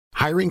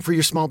Hiring for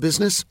your small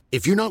business?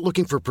 If you're not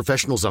looking for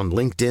professionals on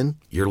LinkedIn,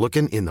 you're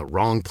looking in the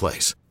wrong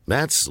place.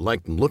 That's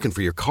like looking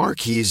for your car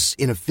keys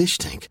in a fish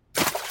tank.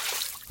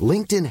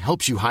 LinkedIn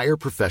helps you hire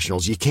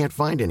professionals you can't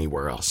find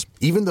anywhere else,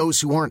 even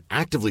those who aren't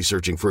actively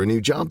searching for a new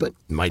job but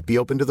might be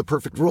open to the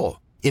perfect role.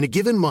 In a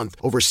given month,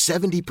 over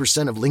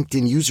 70% of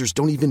LinkedIn users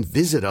don't even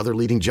visit other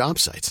leading job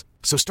sites.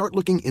 So start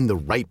looking in the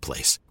right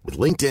place. With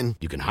LinkedIn,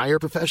 you can hire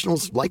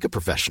professionals like a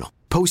professional.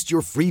 Post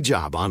your free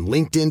job on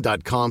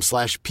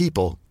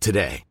linkedin.com/people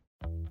today.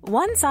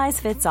 One size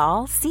fits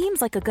all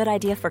seems like a good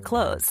idea for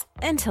clothes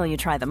until you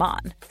try them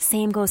on.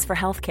 Same goes for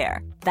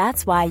healthcare.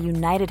 That's why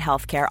United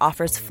Healthcare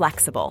offers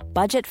flexible,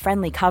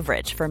 budget-friendly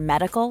coverage for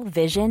medical,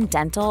 vision,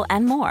 dental,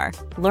 and more.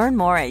 Learn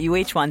more at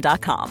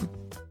uh1.com.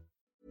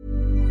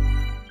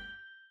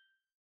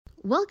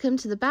 Welcome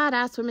to the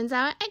Badass Women's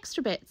Hour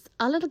Extra Bits,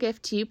 our little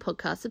gift to you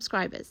podcast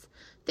subscribers.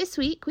 This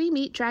week, we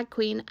meet drag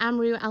queen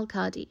Amrou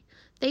Al-Qadi.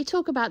 They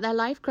talk about their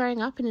life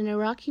growing up in an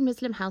Iraqi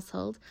Muslim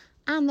household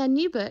and their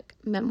new book,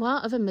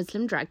 Memoir of a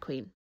Muslim Drag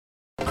Queen.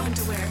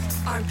 Underwear,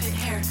 armpit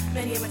hair,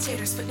 many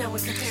imitators, but no one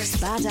compares.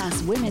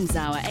 Badass Women's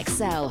Hour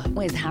XL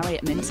with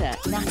Harriet Minter,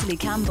 Natalie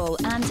Campbell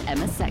and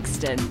Emma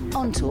Sexton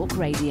on Talk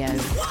Radio. 1, 2,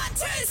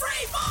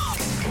 3, 4!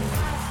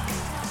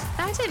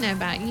 I don't know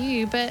about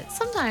you, but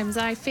sometimes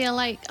I feel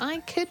like I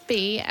could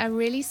be a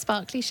really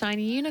sparkly,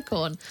 shiny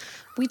unicorn.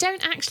 We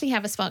don't actually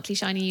have a sparkly,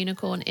 shiny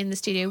unicorn in the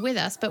studio with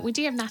us, but we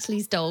do have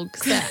Natalie's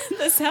dogs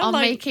that are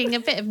making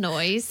a bit of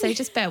noise, so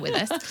just bear with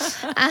us.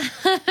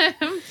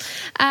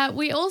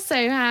 We also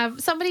have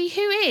somebody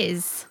who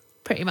is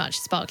pretty much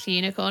a sparkly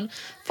unicorn.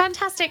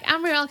 Fantastic.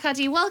 Amrou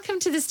Al-Qadi, welcome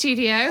to the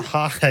studio.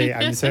 Hi,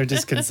 I'm so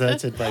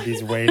disconcerted by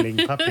these wailing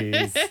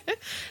puppies.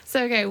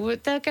 So, okay, well,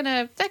 they're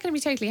gonna be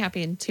totally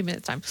happy in 2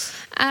 minutes' time.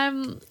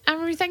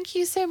 Amrou, thank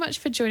you so much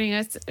for joining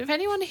us. If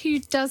anyone who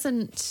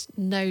doesn't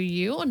know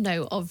you or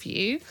know of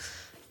you,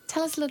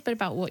 tell us a little bit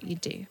about what you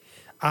do.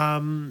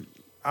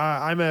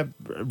 I'm a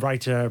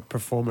writer,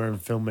 performer, and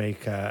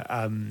filmmaker.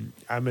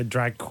 I'm a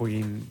drag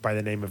queen by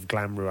the name of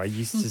Glamrou. I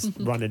used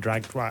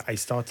to I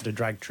started a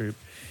drag troupe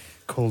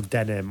called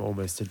Denim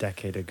almost a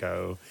decade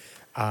ago.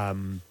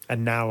 And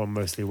now I'm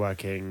mostly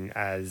working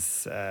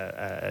as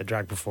a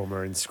drag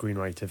performer and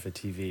screenwriter for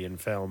TV and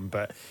film.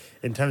 But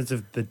in terms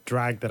of the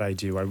drag that I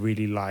do, I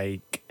really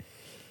like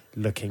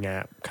looking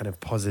at kind of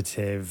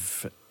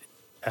positive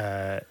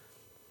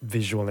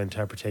visual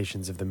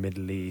interpretations of the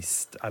Middle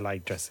East. I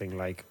like dressing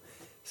like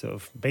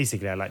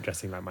I like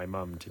dressing like my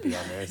mum, to be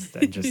honest,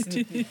 and just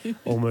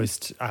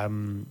almost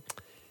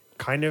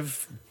kind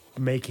of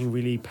making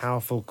really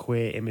powerful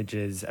queer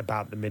images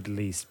about the Middle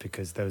East,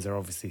 because those are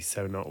obviously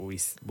so not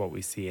what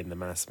we see in the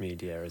mass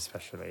media,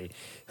 especially.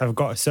 I've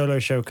got a solo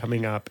show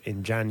coming up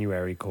in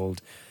January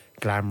called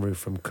Glamrou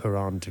from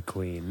Quran to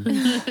Queen,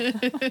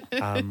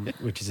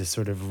 which is a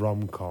sort of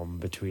rom-com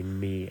between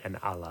me and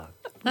Allah.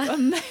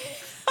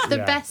 The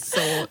best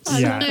sort.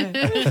 Yeah.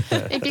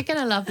 If you're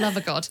going to love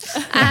a God.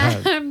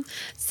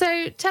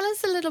 So tell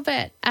us a little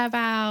bit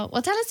tell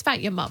us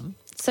about your mum.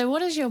 So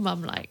what is your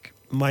mum like?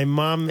 My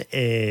mum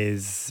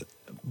is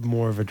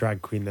more of a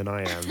drag queen than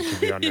I am, to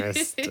be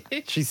honest.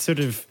 She's sort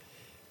of,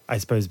 I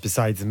suppose,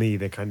 besides me,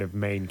 the kind of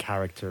main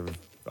character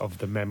of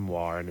the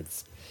memoir. And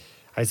it's,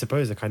 I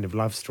suppose, a kind of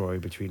love story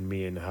between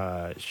me and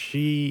her.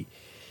 She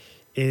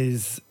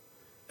is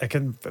a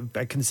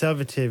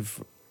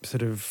conservative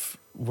sort of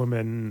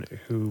woman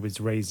who was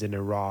raised in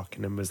Iraq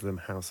in a Muslim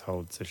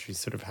household, so she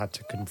sort of had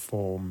to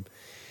conform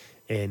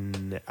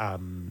in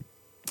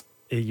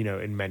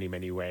many,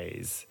 many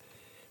ways.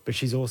 But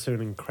she's also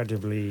an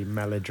incredibly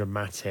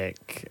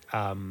melodramatic,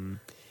 sort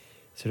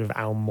of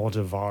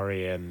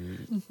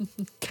Almodovarian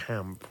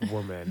camp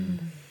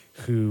woman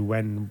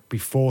who,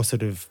 before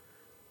sort of,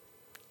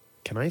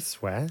 can I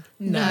swear?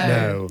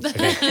 No.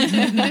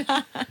 Okay.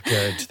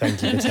 Good,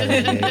 thank you for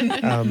telling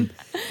me.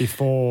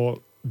 Before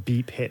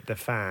Beep hit the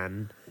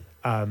fan,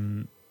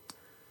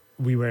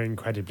 we were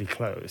incredibly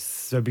close.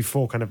 So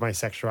before kind of my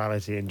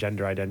sexuality and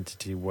gender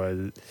identity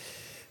were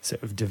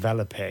sort of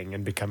developing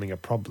and becoming a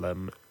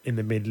problem in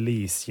the Middle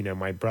East,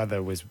 my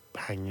brother was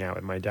hanging out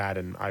with my dad,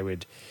 and I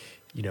would,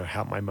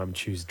 help my mum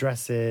choose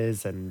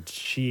dresses, and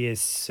she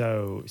is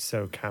so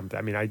camp.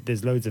 I mean,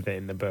 there's loads of it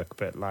in the book,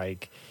 but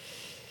like,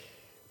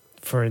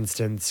 for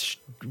instance,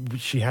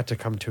 she had to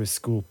come to a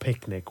school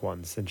picnic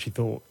once, and she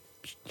thought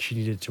she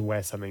needed to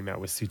wear something that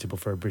was suitable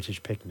for a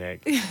British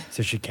picnic.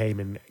 So she came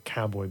in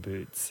cowboy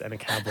boots and a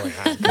cowboy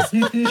hat. She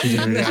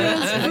didn't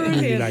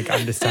really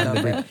understand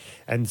the Brit.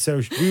 And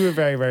so we were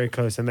very, very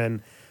close. And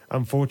then,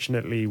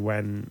 unfortunately,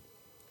 when,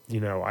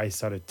 I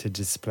started to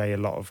display a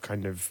lot of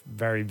kind of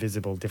very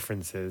visible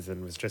differences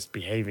and was just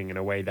behaving in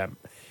a way that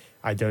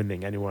I don't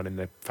think anyone in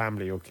the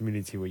family or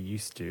community were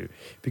used to,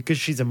 because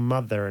she's a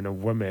mother and a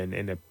woman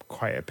in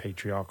quite a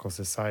patriarchal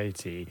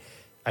society,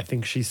 I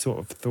think she sort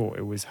of thought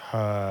it was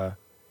her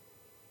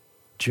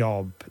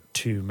job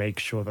to make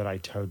sure that I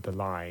towed the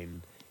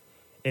line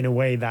in a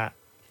way that,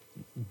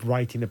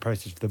 writing the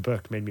process of the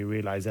book made me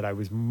realize that I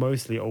was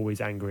mostly always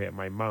angry at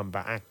my mum,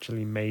 but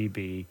actually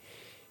maybe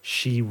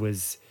she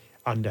was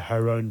under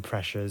her own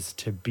pressures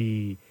to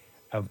be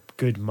a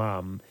good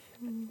mum,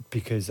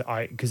 because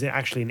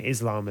actually in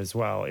Islam as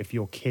well, if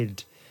your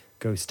kid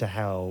goes to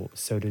hell,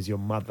 so does your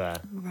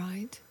mother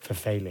Right. for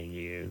failing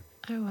you.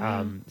 Oh,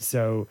 wow.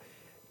 So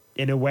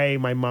in a way,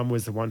 my mum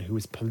was the one who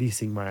was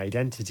policing my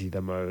identity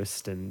the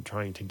most and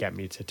trying to get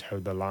me to toe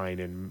the line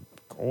in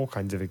all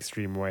kinds of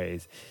extreme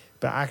ways.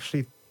 But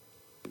actually,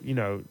 you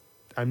know,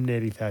 I'm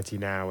nearly 30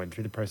 now, and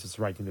through the process of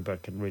writing the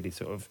book and really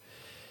sort of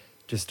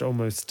just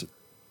almost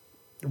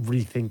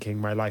rethinking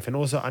my life and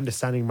also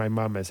understanding my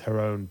mum as her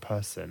own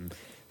person,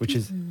 which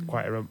is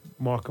quite a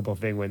remarkable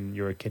thing when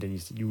you're a kid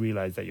and you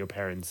realize that your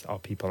parents are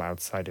people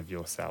outside of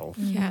yourself.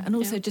 Yeah, and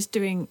also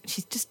Yeah.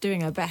 she's just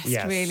doing her best,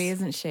 Yes. really,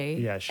 isn't she?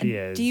 Yeah, she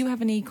And is. Do you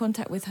have any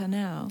contact with her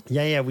now?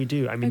 Yeah, we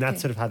do. I mean, Okay.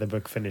 that's sort of how the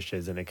book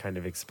finishes, and it kind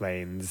of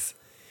explains.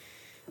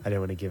 I don't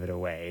want to give it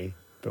away,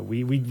 but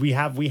we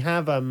have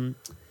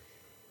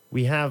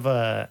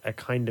a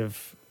kind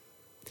of.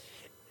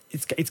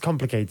 It's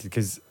complicated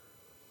because,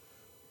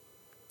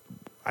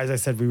 as I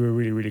said, we were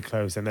really, really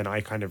close, and then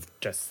I kind of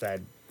just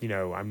said, you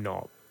know, I'm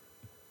not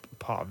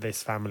part of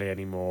this family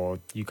anymore.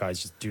 You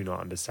guys just do not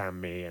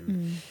understand me,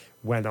 and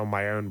went on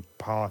my own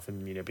path,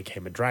 and you know,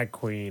 became a drag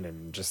queen,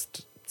 and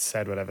just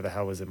said whatever the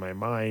hell was in my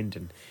mind,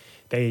 and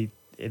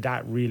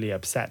that really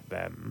upset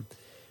them,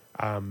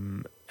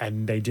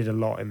 and they did a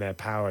lot in their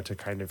power to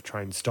kind of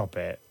try and stop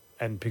it,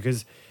 and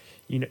because,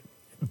 you know,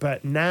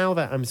 but now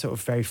that I'm sort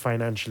of very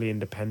financially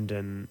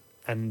independent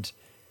and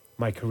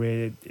my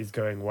career is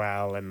going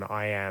well and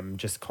I am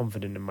just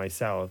confident in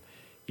myself,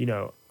 you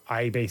know,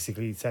 I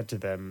basically said to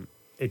them,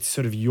 it's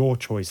sort of your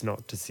choice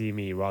not to see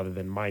me rather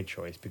than my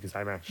choice, because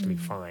I'm actually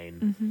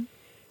fine.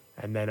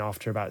 And then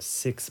after about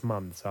 6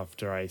 months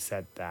after I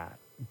said that,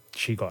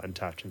 she got in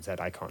touch and said,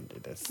 I can't do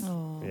this.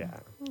 Oh.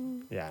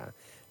 Yeah.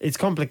 It's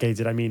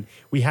complicated. I mean,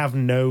 we have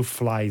no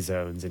fly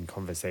zones in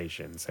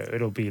conversation. So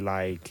it'll be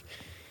like,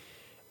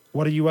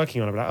 what are you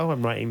working on? I'm like, oh,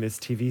 I'm writing this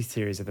TV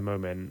series at the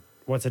moment.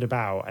 What's it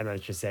about? And I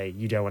just say,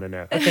 you don't want to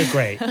know. Okay,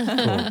 great.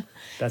 Cool.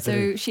 That's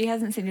So she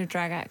hasn't seen your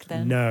drag act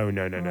then? No.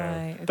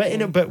 Right, But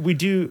okay. but we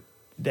do.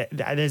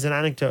 There's an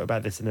anecdote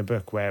about this in the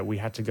book where we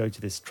had to go to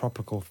this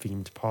tropical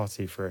themed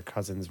party for a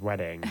cousin's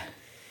wedding,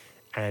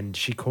 and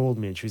she called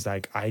me and she was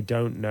like, I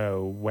don't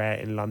know where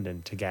in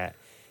London to get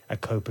a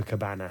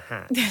Copacabana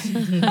hat.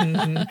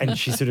 And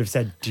she sort of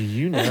said, do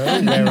you know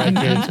where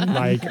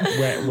I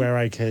could where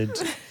I could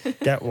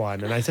get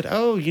one? And I said,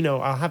 oh, you know,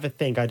 I'll have a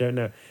think. I don't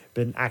know.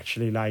 But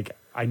actually, like,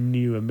 I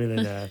knew a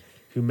milliner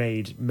who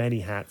made many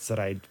hats that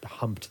I'd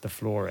humped the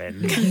floor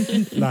in.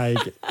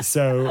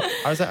 So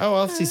I was like, oh,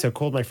 I'll see. So I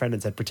called my friend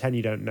and said, pretend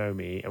you don't know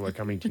me and we're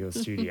coming to your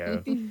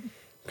studio.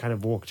 Kind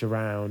of walked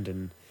around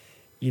and,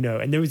 you know,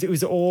 and it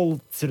was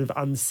all sort of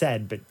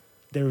unsaid, but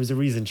there was a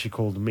reason she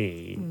called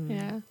me.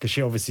 Yeah. Because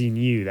she obviously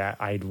knew that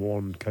I'd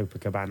worn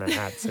Copacabana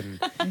hats in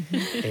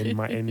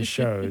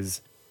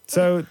shows.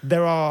 So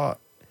there are,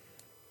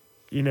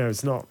 you know,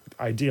 it's not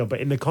ideal,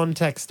 but in the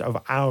context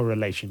of our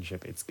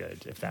relationship, it's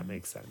good, if that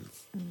makes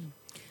sense.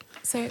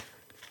 So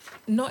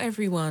not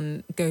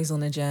everyone goes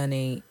on a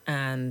journey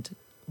and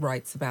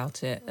writes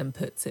about it and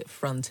puts it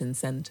front and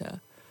centre.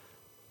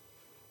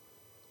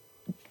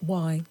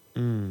 Why?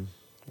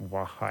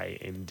 Why,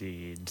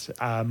 indeed.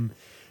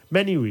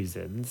 Many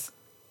reasons.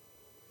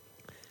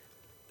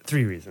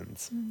 3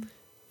 reasons.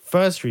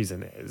 First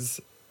reason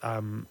is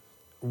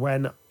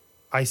when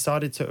I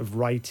started sort of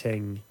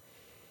writing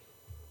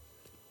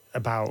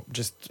about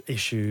just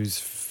issues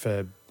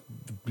for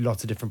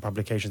lots of different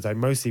publications. I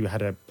mostly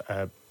had a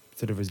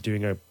sort of was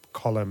doing a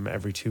column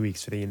every 2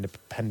 weeks for The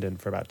Independent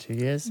for about 2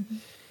 years,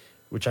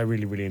 which I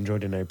really, really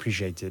enjoyed, and I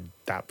appreciated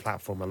that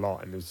platform a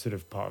lot. And it was sort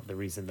of part of the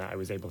reason that I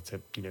was able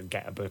to, you know,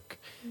 get a book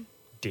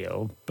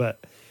deal.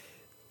 But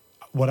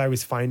what I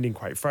was finding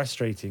quite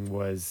frustrating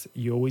was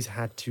you always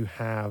had to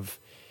have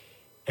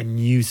a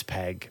news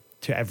peg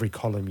to every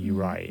column you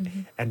write.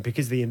 And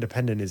because The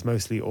Independent is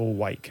mostly all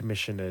white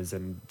commissioners,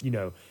 and, you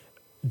know,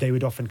 they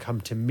would often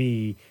come to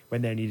me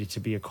when there needed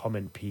to be a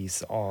comment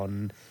piece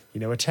on,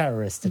 you know, a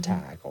terrorist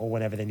attack, or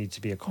whenever there needed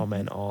to be a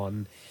comment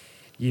on,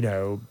 you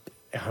know,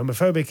 a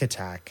homophobic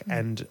attack.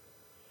 And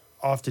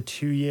after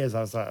 2 years,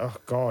 I was like, oh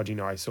God, you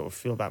know, I sort of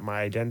feel that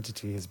my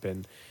identity has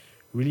been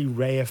really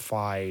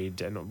reified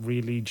and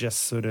really just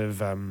sort of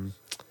kind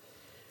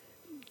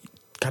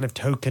of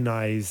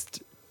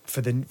tokenized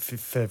for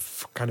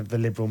kind of the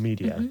liberal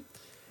media.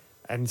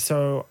 And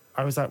so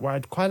I was like, well,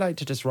 I'd quite like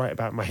to just write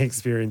about my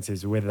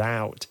experiences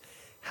without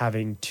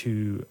having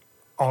to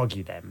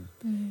argue them.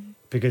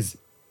 Because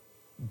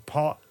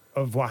part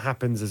of what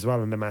happens as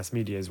well in the mass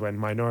media is when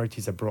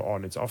minorities are brought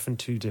on, it's often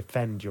to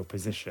defend your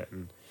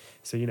position.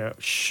 So, you know,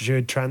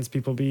 should trans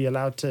people be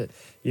allowed to,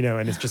 you know,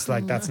 and it's just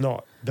like, that's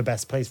not the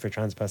best place for a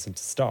trans person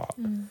to start.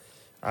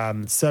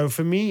 So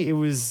for me, it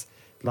was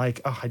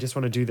like, oh, I just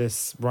want to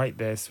write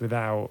this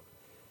without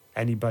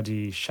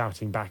anybody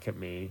shouting back at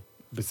me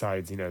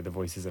besides, you know, the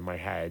voices in my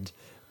head.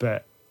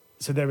 But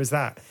so there was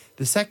that.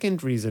 The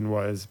second reason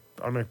was,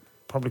 on a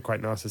probably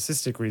quite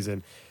narcissistic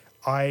reason,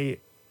 I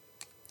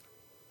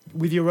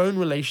with your own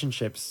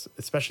relationships,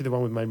 especially the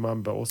one with my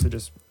mum, but also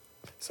just,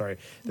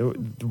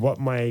 what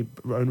my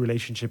own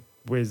relationship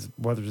with,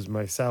 whether it was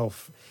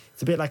myself,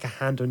 it's a bit like a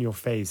hand on your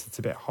face. It's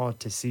a bit hard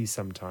to see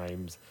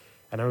sometimes.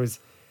 And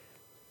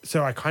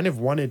I kind of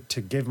wanted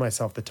to give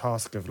myself the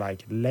task of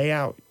like, lay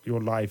out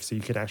your life so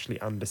you could actually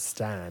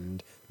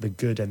understand the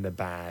good and the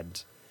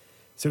bad.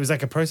 So it was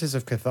like a process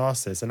of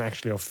catharsis and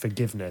actually of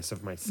forgiveness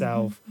of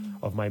myself,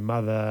 of my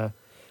mother.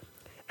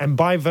 And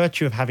by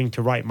virtue of having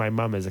to write my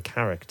mum as a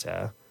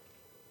character,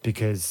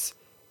 because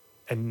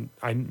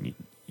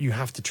you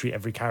have to treat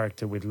every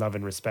character with love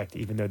and respect,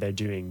 even though they're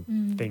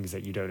doing things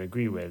that you don't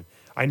agree with.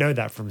 I know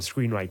that from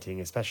screenwriting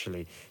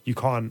especially. You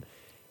can't,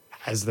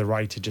 as the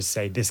writer, just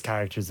say this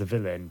character is the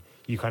villain.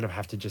 You kind of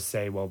have to just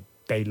say, well,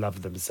 they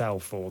love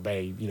themselves, or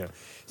they,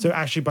 So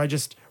actually, by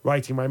just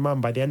writing my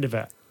mum, by the end of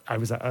it, I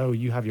was like, oh,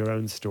 you have your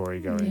own story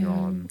going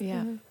on.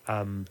 Yeah.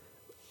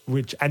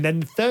 And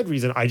then the third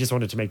reason, I just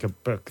wanted to make a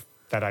book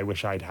that I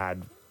wish I'd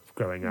had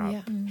growing up.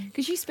 Yeah.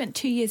 Because you spent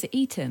 2 years at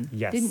Eton,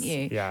 Yes, didn't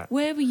you? yeah.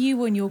 Where were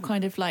you on your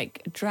kind of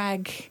like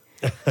drag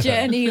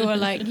journey, or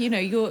like,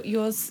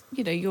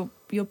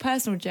 your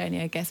personal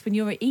journey, I guess, when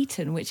you're at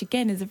Eton, which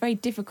again is a very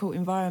difficult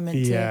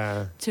environment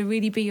to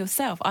really be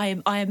yourself.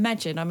 I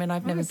imagine. I mean,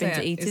 I've never been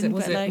to Eton.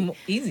 Was it more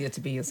easier to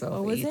be yourself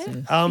at was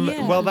Eton?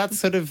 it? Well, that's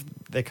sort of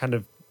the kind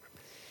of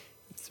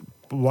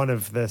one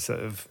of the sort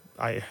of,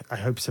 I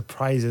hope,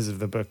 surprises of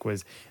the book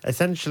was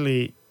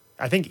essentially,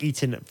 I think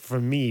Eton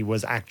for me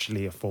was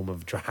actually a form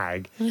of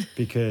drag,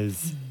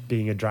 because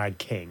being a drag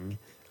king,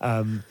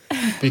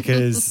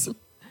 because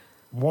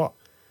what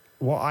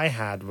I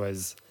had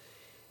was,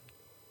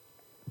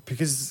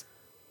 because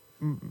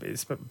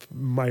it's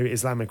my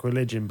Islamic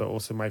religion, but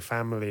also my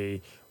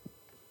family,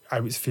 I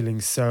was feeling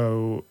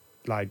so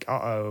like,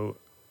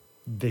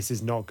 this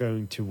is not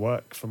going to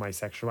work for my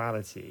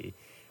sexuality.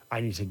 I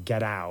need to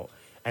get out.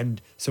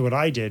 And so what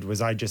I did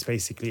was I just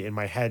basically in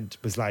my head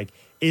was like,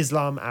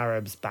 Islam,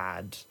 Arabs,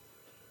 bad.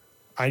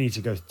 I need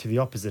to go to the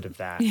opposite of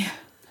that. Yeah.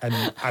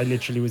 And I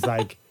literally was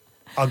like,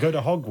 I'll go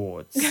to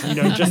Hogwarts.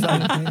 Just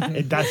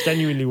like, that's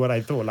genuinely what I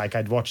thought. Like,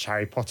 I'd watched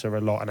Harry Potter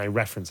a lot, and I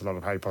reference a lot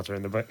of Harry Potter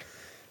in the book.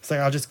 It's like,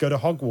 I'll just go to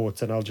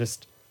Hogwarts and I'll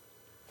just...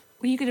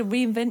 Were you going to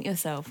reinvent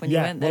yourself when you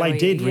went there? Well, I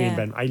did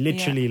reinvent. I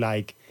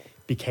literally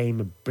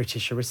became a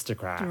British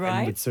aristocrat,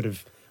 and would sort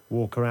of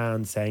walk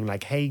around saying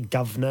like, hey,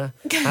 governor,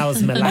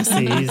 how's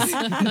molasses?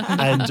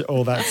 And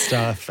all that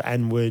stuff,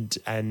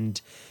 and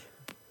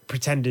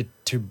pretended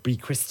to be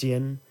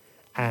Christian,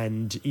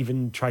 and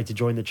even tried to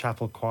join the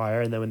chapel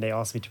choir. And then when they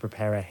asked me to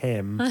prepare a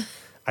hymn,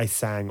 I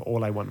sang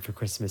All I Want for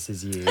Christmas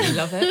Is You. I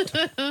love it.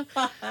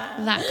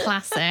 That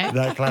classic.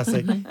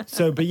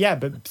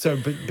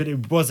 But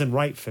it wasn't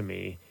right for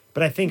me.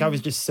 But I think I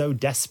was just so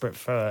desperate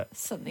for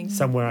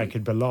somewhere I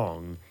could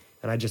belong.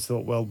 And I just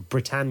thought, well,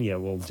 Britannia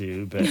will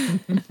do, but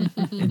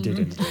it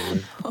didn't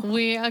do.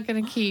 We are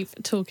going to keep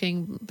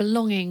talking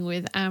belonging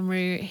with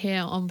Amru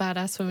here on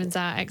Badass Women's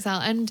Hour XL.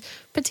 And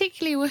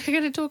particularly, we're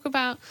going to talk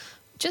about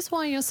just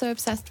why you're so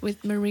obsessed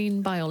with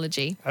marine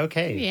biology.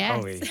 Okay.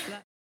 Yes.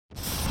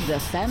 The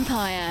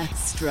Fempire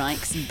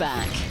Strikes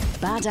Back.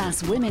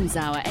 Badass Women's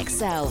Hour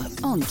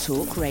XL on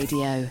Talk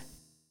Radio.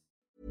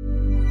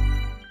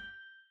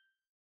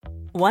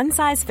 One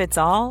size fits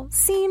all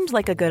seemed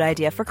like a good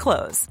idea for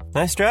clothes.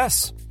 Nice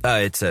dress.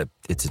 It's a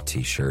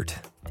t-shirt.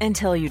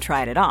 Until you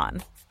tried it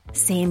on.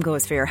 Same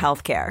goes for your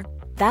healthcare.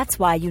 That's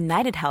why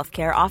United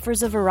Healthcare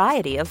offers a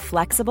variety of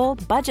flexible,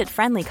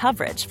 budget-friendly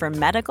coverage for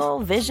medical,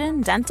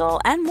 vision,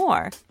 dental, and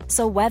more.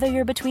 So whether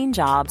you're between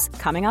jobs,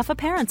 coming off a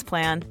parent's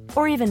plan,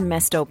 or even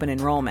missed open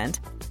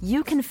enrollment,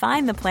 you can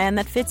find the plan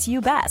that fits you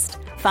best.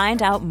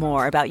 Find out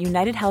more about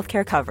United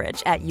Healthcare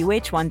coverage at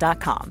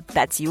uh1.com.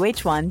 That's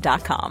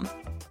uh1.com.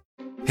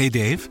 Hey,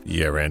 Dave.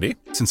 Yeah, Randy.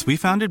 Since we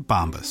founded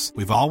Bombas,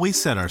 we've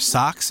always said our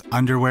socks,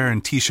 underwear,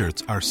 and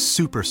T-shirts are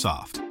super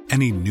soft.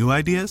 Any new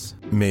ideas?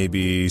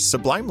 Maybe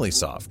sublimely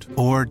soft.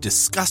 Or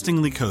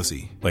disgustingly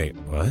cozy. Wait,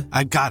 what?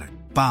 I got it.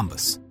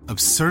 Bombas.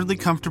 Absurdly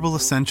comfortable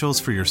essentials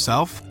for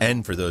yourself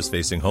and for those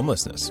facing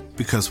homelessness.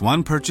 Because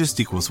one purchased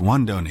equals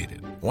one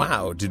donated.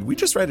 Wow, did we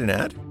just write an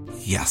ad?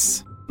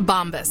 Yes.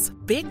 Bombas.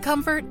 Big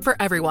comfort for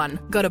everyone.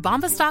 Go to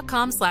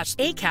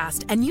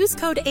bombas.com/ACAST and use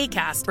code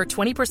ACAST for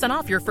 20%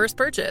 off your first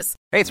purchase.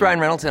 Hey, it's Ryan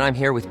Reynolds, and I'm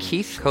here with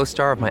Keith,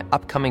 co-star of my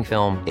upcoming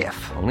film,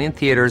 If, only in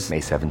theaters May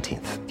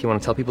 17th. Do you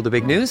want to tell people the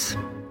big news?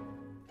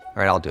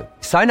 All right, I'll do it.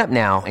 Sign up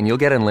now and you'll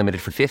get unlimited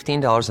for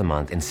 $15 a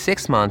month and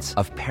 6 months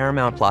of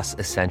Paramount Plus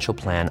Essential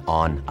Plan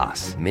on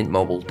us.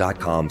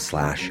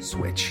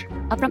 MintMobile.com/switch.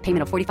 Upfront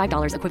payment of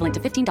 $45 equivalent to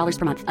 $15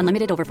 per month.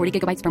 Unlimited over 40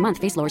 gigabytes per month.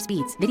 Face lower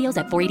speeds. Videos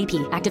at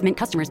 480p. Active Mint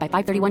customers by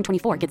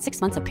 531.24 get 6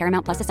 months of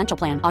Paramount Plus Essential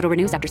Plan. Auto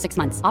renews after 6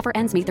 months. Offer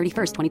ends May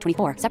 31st,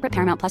 2024. Separate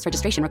Paramount Plus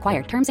registration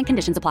required. Terms and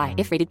conditions apply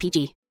if rated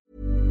PG.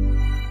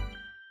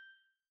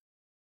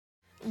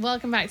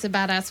 Welcome back to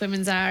Badass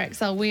Women's Hour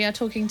XL. We are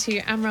talking to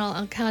Amral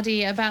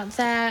Al-Qadi about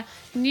their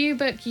new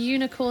book,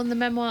 Unicorn, the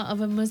memoir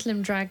of a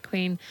Muslim drag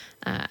queen,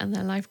 and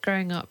their life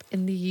growing up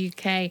in the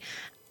UK.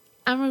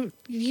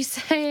 You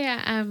say,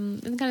 in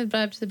the kind of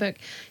blurb to the book,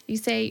 you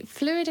say,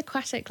 fluid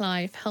aquatic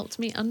life helped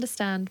me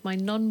understand my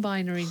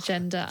non-binary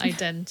gender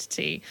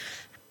identity.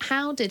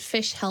 How did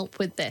fish help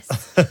with this?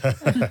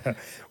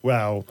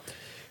 Well,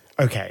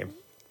 okay,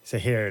 so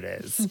here it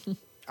is.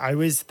 I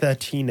was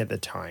 13 at the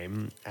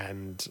time,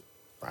 and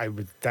I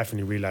would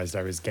definitely realised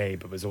I was gay,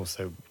 but was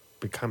also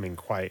becoming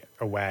quite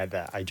aware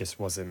that I just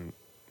wasn't,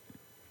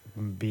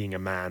 being a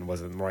man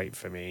wasn't right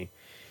for me.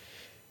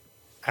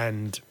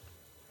 And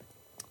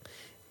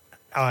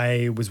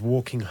I was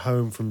walking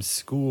home from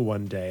school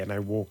one day, and I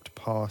walked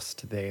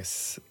past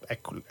this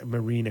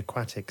marine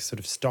aquatic sort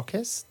of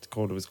stockist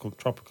it was called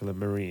Tropical and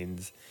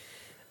Marines,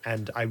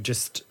 and I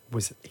just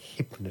was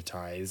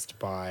hypnotized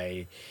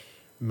by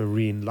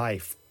marine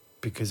life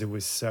because it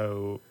was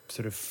so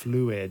sort of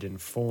fluid and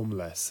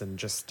formless, and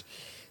just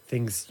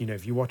things,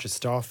 if you watch a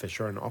starfish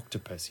or an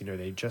octopus,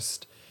 they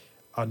just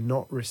are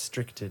not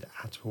restricted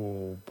at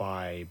all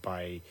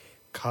by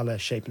color,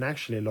 shape, and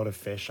actually a lot of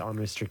fish aren't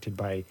restricted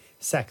by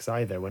sex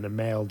either. When a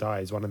male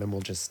dies, one of them will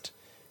just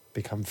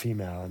become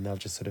female, and they'll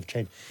just sort of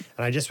change.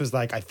 And I just was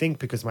like, I think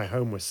because my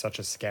home was such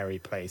a scary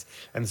place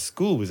and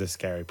school was a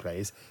scary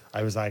place,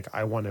 I was like,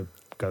 I want to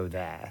go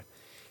there.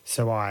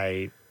 So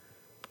I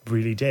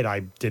really did.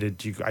 I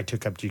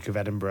took up Duke of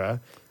Edinburgh.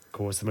 Of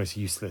course, the most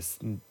useless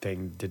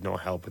thing, did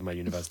not help with my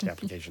university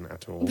application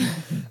at all.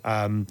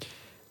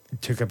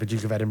 Took up a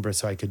Duke of Edinburgh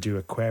so I could do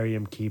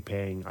aquarium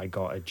keeping. I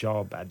got a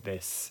job at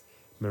this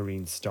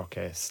marine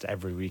stockist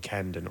every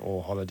weekend and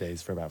all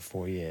holidays for about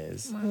 4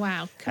 years.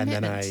 Wow,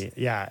 commitment. And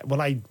then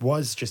I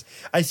was just,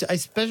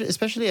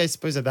 especially I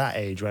suppose at that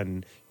age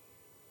when,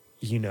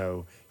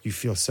 you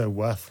feel so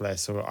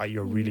worthless, or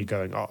you're really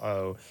going,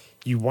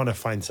 you want to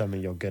find something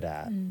you're good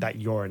at,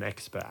 that you're an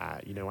expert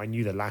at. I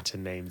knew the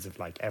Latin names of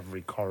like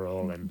every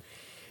coral and,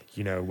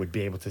 would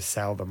be able to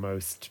sell the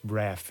most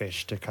rare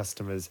fish to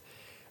customers.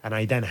 And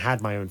I then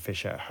had my own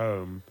fish at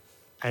home,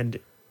 and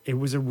it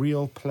was a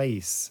real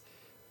place,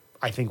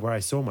 I think, where I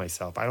saw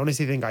myself. I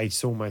honestly think I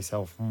saw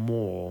myself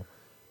more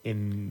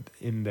in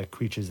the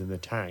creatures in the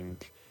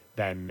tank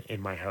than in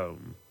my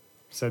home.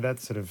 So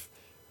that's sort of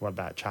what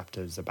that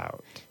chapter is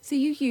about. So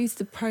you use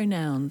the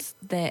pronouns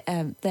there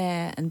and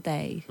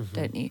they,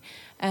 don't you?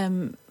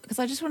 Because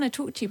I just want to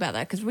talk to you about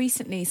that, because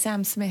recently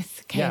Sam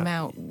Smith came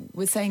out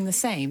with saying the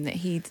same, that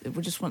he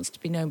just wants to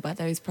be known by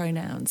those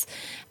pronouns.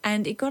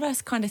 And it got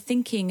us kind of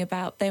thinking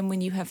about then when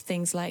you have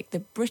things like the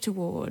Brit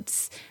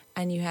Awards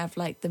and you have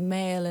like the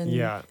male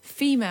and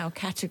female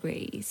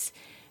categories,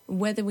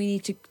 whether we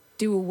need to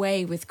do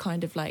away with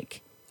kind of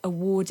like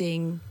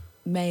awarding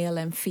male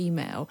and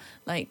female.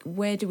 Like,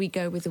 where do we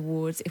go with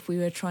awards if we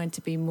were trying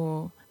to be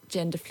more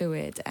gender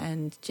fluid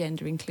and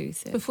gender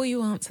inclusive? Before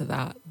you answer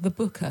that, the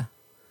Booker,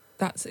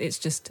 it's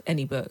just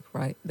any book,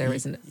 right? There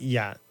isn't.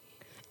 Yeah.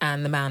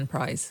 And the Man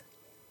Prize.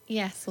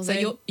 Yes,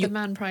 although the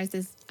Man Prize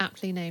is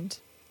aptly named.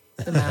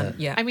 The Man,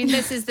 yeah. I mean,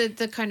 this is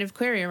the kind of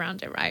query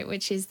around it, right?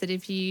 Which is that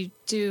if you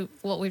do,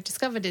 what we've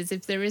discovered is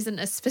if there isn't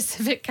a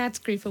specific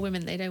category for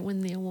women, they don't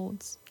win the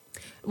awards.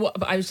 Well,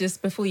 but I was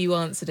just, before you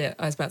answered it,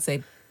 I was about to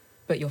say,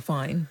 but you're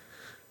fine,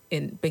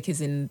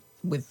 because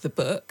with the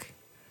book,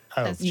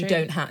 you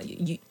don't have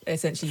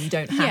essentially you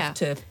don't have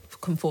to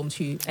conform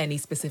to any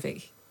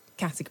specific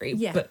category.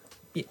 Yeah. But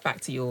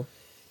back to your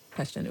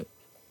question.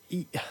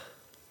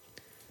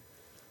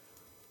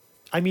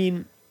 I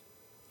mean,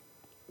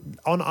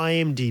 on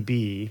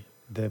IMDb,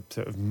 the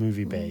sort of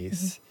movie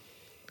base,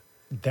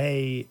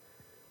 they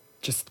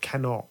just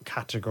cannot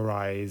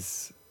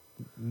categorize.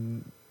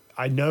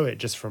 I know it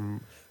just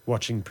from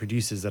watching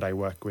producers that I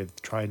work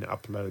with try and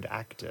upload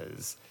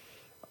actors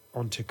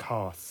onto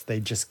casts. They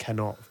just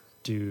cannot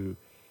do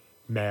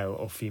male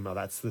or female.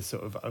 That's the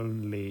sort of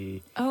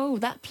only... Oh,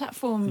 that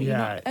platform.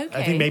 Yeah. Okay.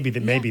 I think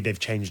maybe they've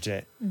changed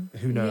it.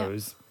 Who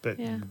knows? But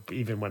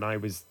even when I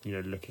was,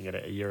 looking at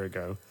it a year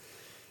ago.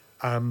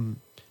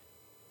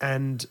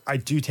 And I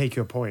do take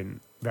your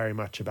point very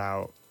much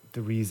about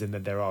the reason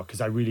that there are, because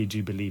I really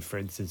do believe, for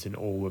instance, in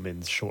all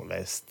women's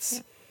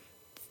shortlists,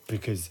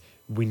 because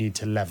we need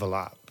to level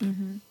up,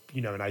 and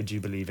I do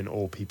believe in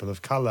all people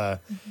of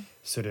colour.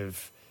 Sort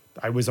of,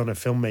 I was on a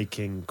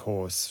filmmaking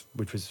course,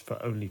 which was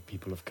for only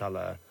people of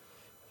colour,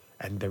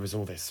 and there was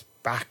all this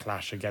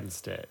backlash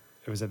against it.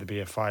 It was at the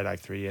BFI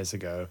like 3 years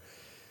ago.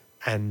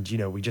 And,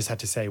 we just had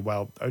to say,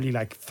 well, only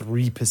like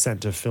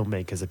 3% of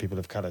filmmakers are people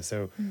of colour.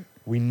 So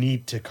we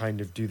need to kind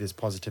of do this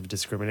positive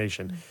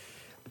discrimination.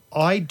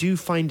 I do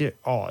find it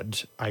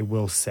odd, I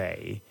will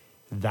say,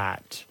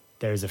 that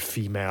there's a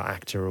female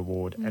actor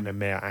award and a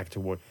male actor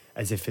award,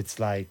 as if it's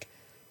like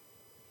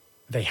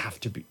they have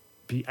to be,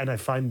 and I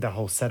find the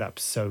whole setup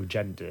so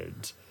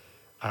gendered.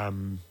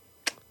 And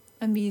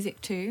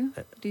music too,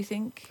 do you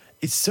think?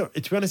 To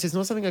be honest, it's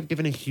not something I've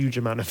given a huge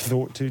amount of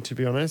thought to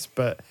be honest,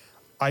 but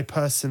I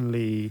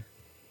personally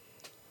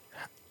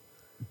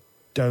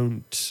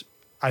don't.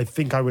 I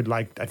think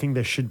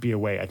there should be a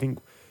way. I think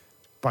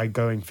by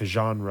going for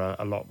genre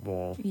a lot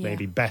more,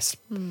 maybe best,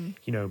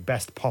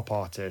 best pop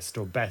artist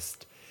or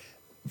best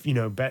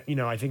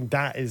I think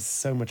that is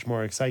so much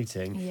more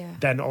exciting. Yeah.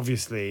 Then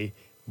obviously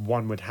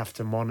one would have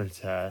to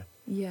monitor.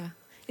 Yeah.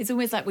 It's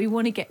almost like we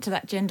want to get to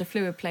that gender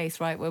fluid place,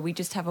 right, where we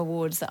just have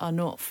awards that are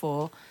not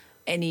for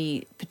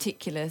any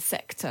particular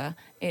sector.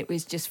 It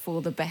was just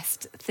for the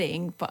best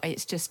thing, but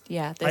it's just,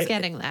 there's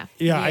getting there.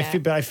 Yeah,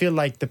 I feel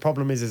like the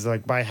problem is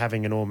like by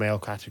having an all-male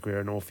category or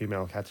an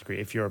all-female category,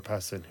 if you're a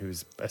person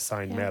who's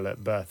assigned male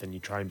at birth and you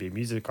try and be a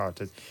music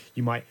artist,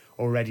 you might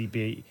already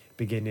be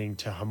beginning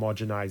to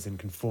homogenize and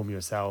conform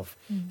yourself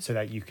so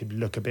that you could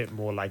look a bit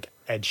more like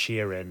Ed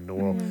Sheeran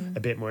or a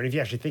bit more. And if you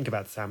actually think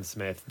about Sam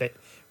Smith,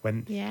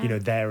 when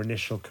their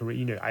initial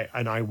career,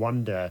 I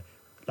wonder,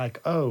 like,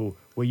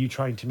 were you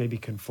trying to maybe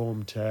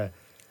conform to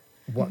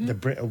what the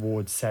Brit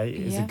Awards say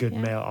is a good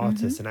male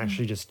artist? And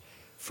actually just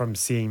from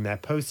seeing their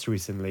posts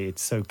recently,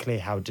 it's so clear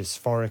how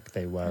dysphoric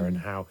they were and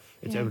how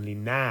it's only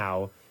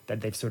now that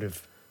they've sort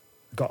of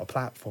got a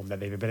platform that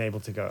they've been able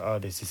to go, oh,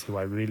 this is who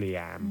I really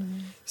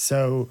am.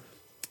 So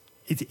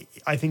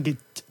I think it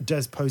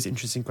does pose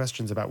interesting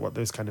questions about what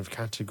those kind of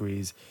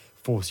categories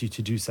force you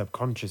to do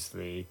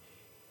subconsciously.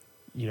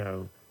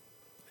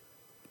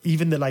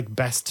 Even the like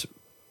best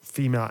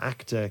female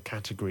actor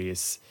category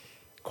is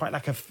quite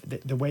like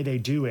the way they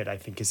do it, I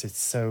think, is it's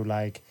so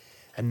like,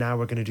 and now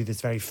we're going to do this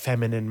very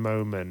feminine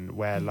moment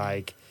where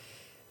like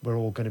we're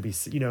all going to be,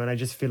 and I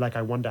just feel like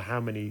I wonder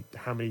how many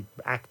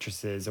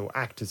actresses or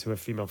actors who are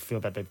female feel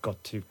that they've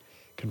got to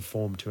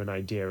conform to an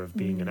idea of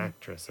being an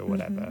actress or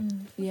whatever.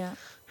 Yeah.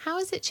 How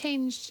has it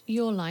changed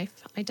your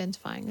life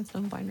identifying as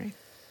non-binary?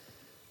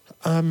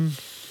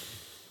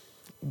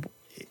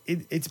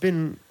 It's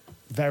been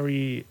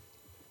very,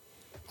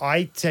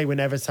 I'd say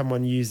whenever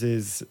someone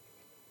uses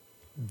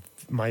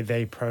my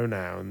they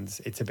pronouns,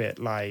 it's a bit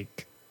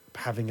like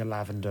having a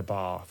lavender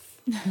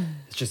bath.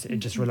 It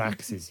just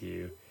relaxes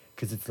you,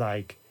 because it's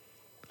like,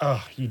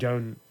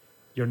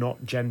 you're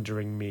not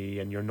gendering me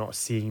and you're not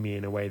seeing me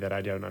in a way that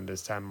I don't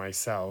understand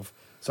myself.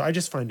 So I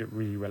just find it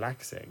really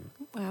relaxing.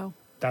 Wow.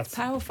 That's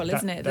powerful,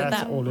 isn't it?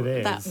 That's all it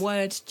is. That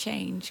word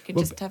change could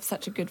just have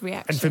such a good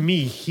reaction. And for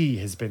me, he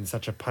has been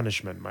such a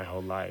punishment my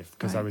whole life,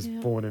 because I was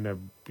born in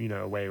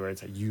a way where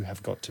it's like, you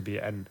have got to be,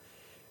 and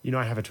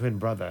I have a twin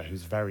brother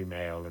who's very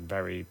male and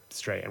very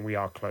straight, and we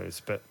are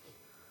close, but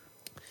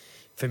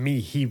for me,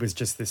 he was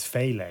just this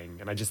failing,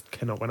 and I just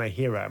cannot, when I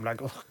hear it, I'm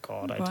like, oh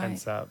God, I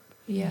tense up.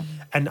 Yeah.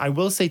 And I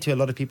will say to a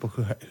lot of people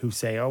who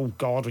say, oh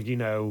God,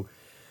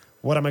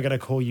 what am I going to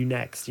call you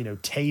next?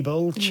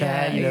 Table,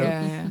 chair,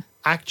 Yeah.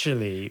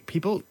 Actually,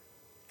 people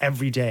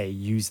every day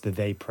use the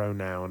they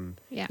pronoun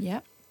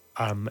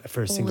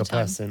for a single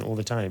person all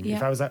the time. Yeah.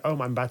 If I was like, oh,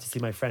 I'm about to see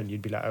my friend,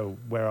 you'd be like, oh,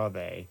 where are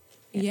they?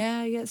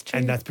 Yeah, it's true.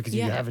 And that's because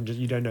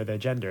you don't know their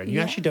gender. And you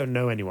actually don't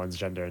know anyone's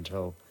gender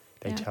until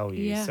they tell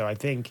you. Yeah. So I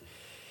think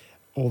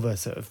all the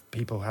sort of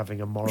people having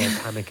a moral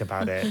panic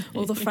about it.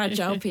 All the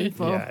fragile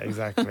people. Yeah,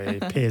 exactly.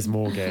 Piers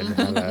Morgan,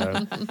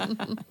 hello.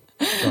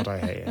 God, I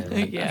hate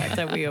him. Yeah,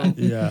 don't we all?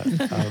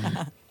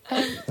 Yeah.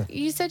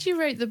 You said you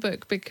wrote the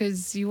book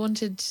because you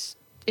wanted,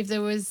 if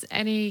there was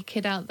any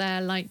kid out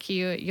there like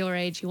you at your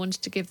age, you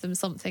wanted to give them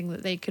something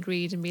that they could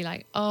read and be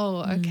like,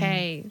 oh,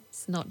 okay,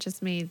 it's not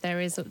just me.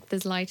 There's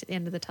light at the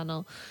end of the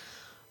tunnel.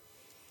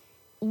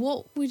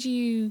 What would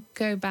you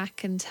go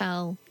back and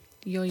tell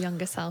your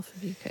younger self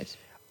if you could?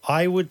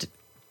 I would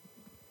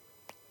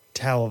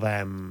tell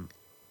them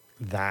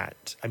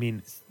that,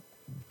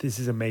 this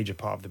is a major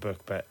part of the book,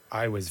 but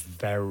I was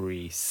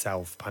very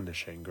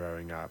self-punishing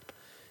growing up.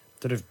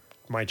 Sort of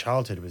my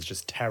childhood was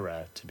just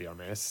terror, to be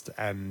honest.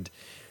 And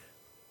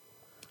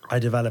I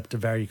developed a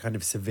very kind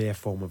of severe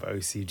form of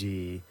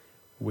OCD,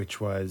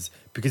 which was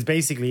because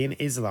basically in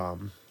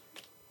Islam,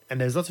 and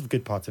there's lots of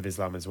good parts of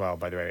Islam as well,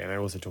 by the way, and I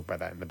also talk about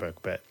that in the book,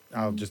 but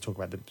I'll just talk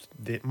about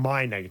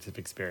my negative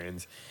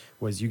experience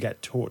was you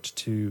get taught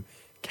to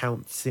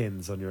count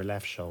sins on your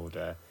left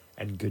shoulder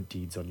and good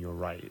deeds on your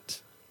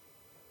right.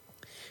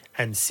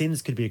 And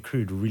sins could be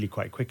accrued really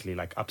quite quickly,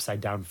 like upside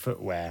down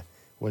footwear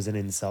was an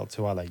insult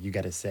to Allah, you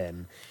get a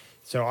sin.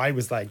 So I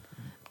was like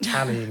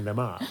tallying them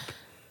up.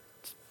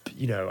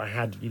 I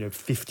had,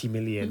 50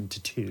 million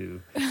to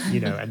 2,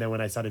 and then when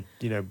I started,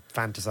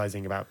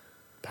 fantasizing about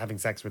having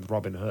sex with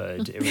Robin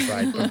Hood, it was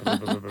like, blah, blah,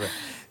 blah, blah.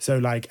 So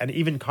like, and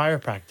even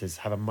chiropractors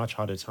have a much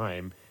harder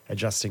time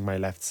adjusting my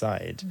left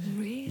side.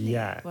 Really?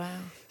 Yeah. Wow.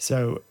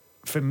 So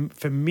for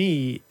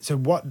me, so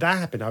what that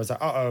happened, I was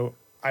like,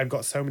 I've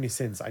got so many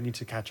sins, I need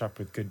to catch up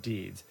with good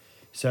deeds.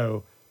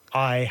 So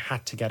I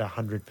had to get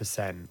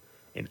 100%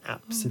 in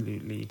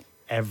absolutely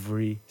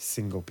every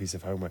single piece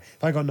of homework.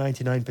 If I got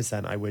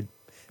 99%, I would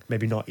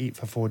maybe not eat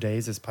for 4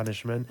 days as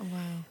punishment. Oh, wow.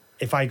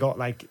 If I got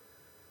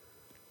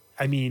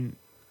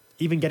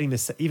even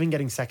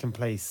getting second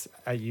place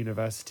at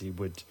university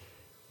would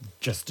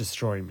just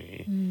destroy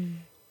me.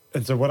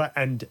 And so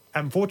and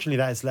unfortunately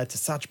that has led to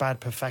such bad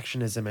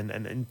perfectionism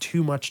and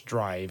too much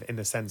drive, in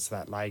the sense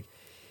that like,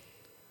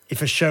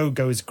 if a show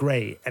goes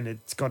great and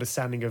it's got a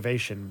standing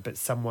ovation, but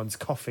someone's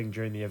coughing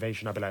during the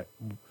ovation, I'd be like,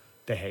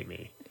 they hate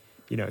me.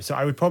 So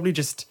I would probably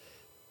just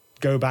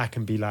go back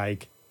and be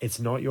like, it's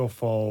not your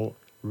fault.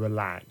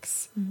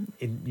 relax.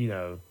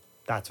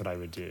 That's what I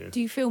would do. Do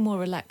you feel more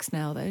relaxed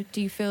now, though?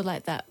 Do you feel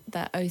like that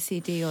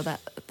OCD or that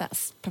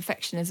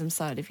perfectionism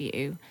side of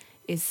you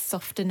is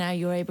softer now?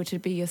 You're able to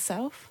be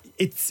yourself.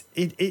 It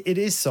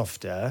is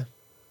softer,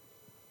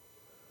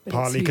 but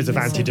partly because of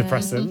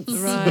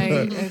antidepressants,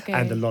 right? Okay.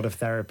 And a lot of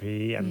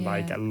therapy, and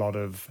like a lot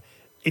of.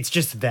 It's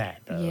just there,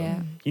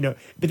 though. Yeah.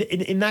 But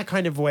in that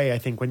kind of way, I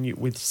think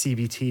with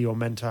CBT or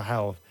mental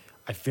health,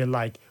 I feel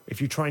like if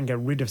you try and get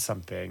rid of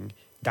something,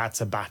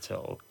 that's a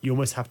battle. You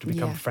almost have to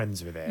become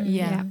friends with it.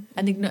 Yeah.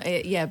 And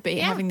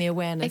having the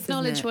awareness.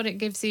 Acknowledge what it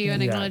gives you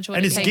and acknowledge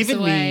what it takes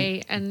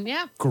away. And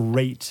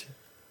great.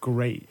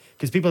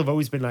 Because people have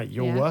always been like,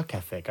 your work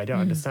ethic, I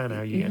don't understand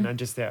how you... And I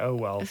just say, oh,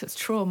 well... It's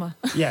trauma.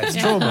 Yeah, it's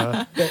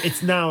trauma. But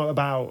it's now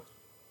about,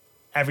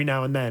 every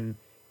now and then,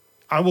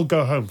 I will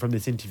go home from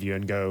this interview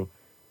and go,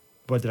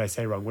 what did I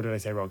say wrong? What did I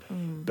say wrong?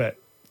 But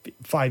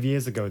 5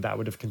 years ago, that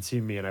would have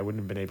consumed me and I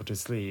wouldn't have been able to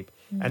sleep.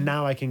 And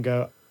now I can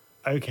go,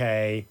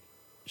 okay...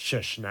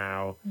 shush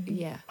now.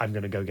 Yeah. I'm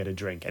going to go get a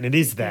drink. And it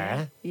is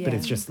there, but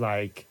it's just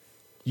like,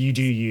 you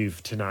do you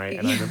tonight,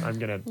 and I'm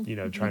going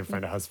to, try and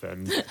find a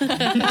husband.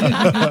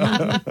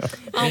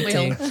 Aren't we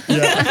all?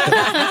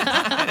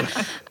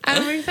 Yeah.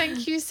 Amru,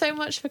 thank you so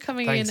much for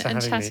coming in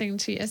and chatting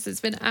to us.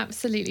 It's been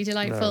absolutely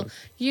delightful.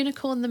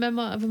 Unicorn, the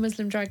memoir of a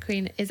Muslim drag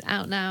queen, is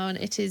out now, and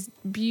it is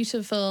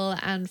beautiful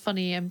and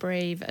funny and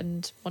brave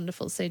and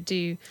wonderful. So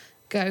do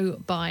go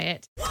buy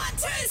it. 1, 2,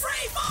 3,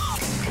 4!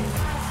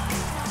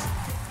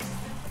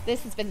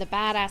 This has been the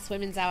Badass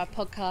Women's Hour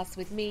podcast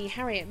with me,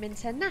 Harriet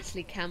Minter,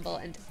 Natalie Campbell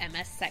and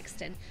MS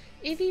Sexton.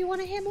 If you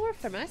want to hear more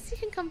from us, you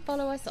can come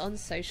follow us on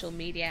social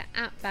media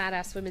at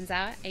Badass Women's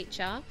Hour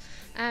HR,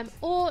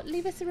 or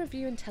leave us a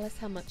review and tell us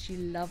how much you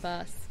love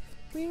us.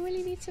 We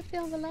really need to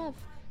feel the love.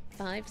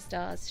 5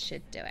 stars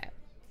should do it.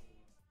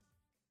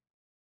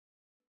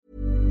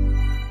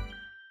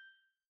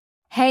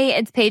 Hey,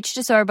 it's Paige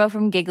DeSorbo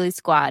from Giggly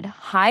Squad.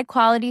 High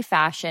quality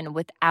fashion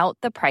without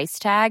the price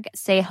tag.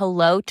 Say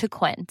hello to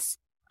Quince.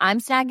 I'm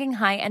snagging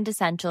high-end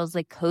essentials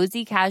like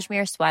cozy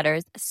cashmere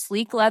sweaters,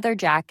 sleek leather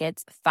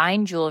jackets,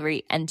 fine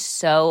jewelry, and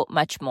so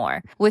much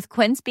more. With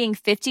Quince being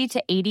 50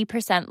 to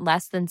 80%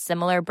 less than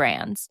similar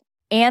brands.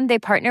 And they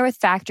partner with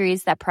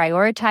factories that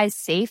prioritize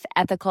safe,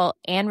 ethical,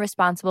 and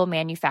responsible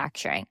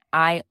manufacturing.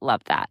 I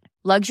love that.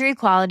 Luxury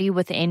quality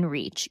within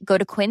reach. Go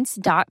to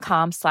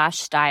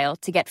quince.com/style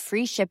to get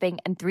free shipping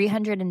and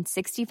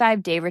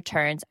 365-day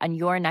returns on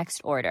your next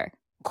order.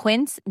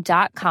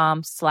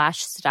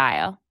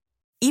 Quince.com/style.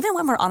 Even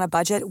when we're on a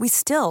budget, we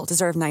still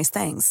deserve nice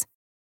things.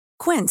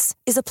 Quince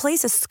is a place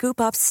to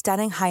scoop up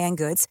stunning high-end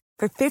goods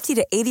for 50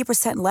 to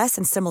 80% less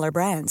than similar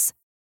brands.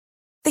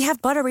 They have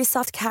buttery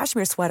soft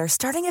cashmere sweaters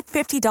starting at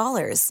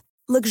 $50,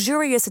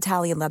 luxurious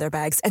Italian leather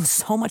bags, and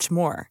so much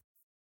more.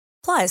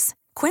 Plus,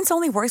 Quince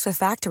only works with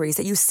factories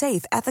that use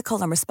safe,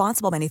 ethical, and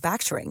responsible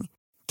manufacturing.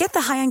 Get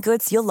the high-end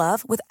goods you'll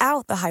love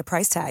without the high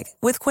price tag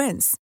with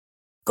Quince.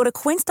 Go to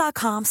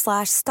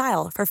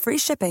quince.com/style for free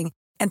shipping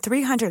and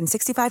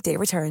 365-day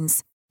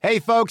returns. Hey,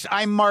 folks,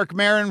 I'm Mark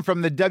Maron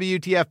from the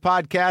WTF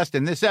Podcast,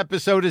 and this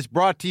episode is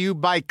brought to you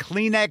by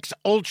Kleenex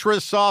Ultra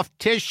Soft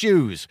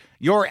Tissues,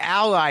 your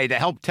ally to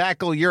help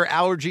tackle your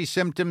allergy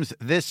symptoms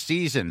this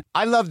season.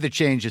 I love the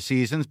change of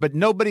seasons, but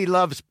nobody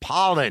loves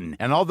pollen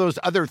and all those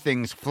other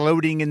things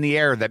floating in the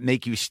air that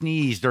make you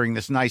sneeze during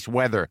this nice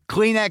weather.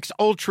 Kleenex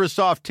Ultra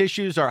Soft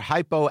Tissues are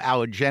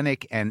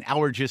hypoallergenic and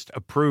allergist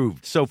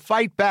approved, so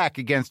fight back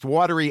against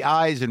watery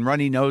eyes and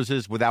runny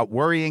noses without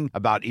worrying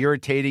about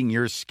irritating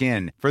your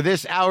skin. For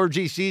this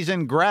allergy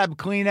season, grab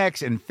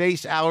Kleenex and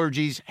face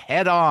allergies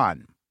head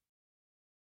on.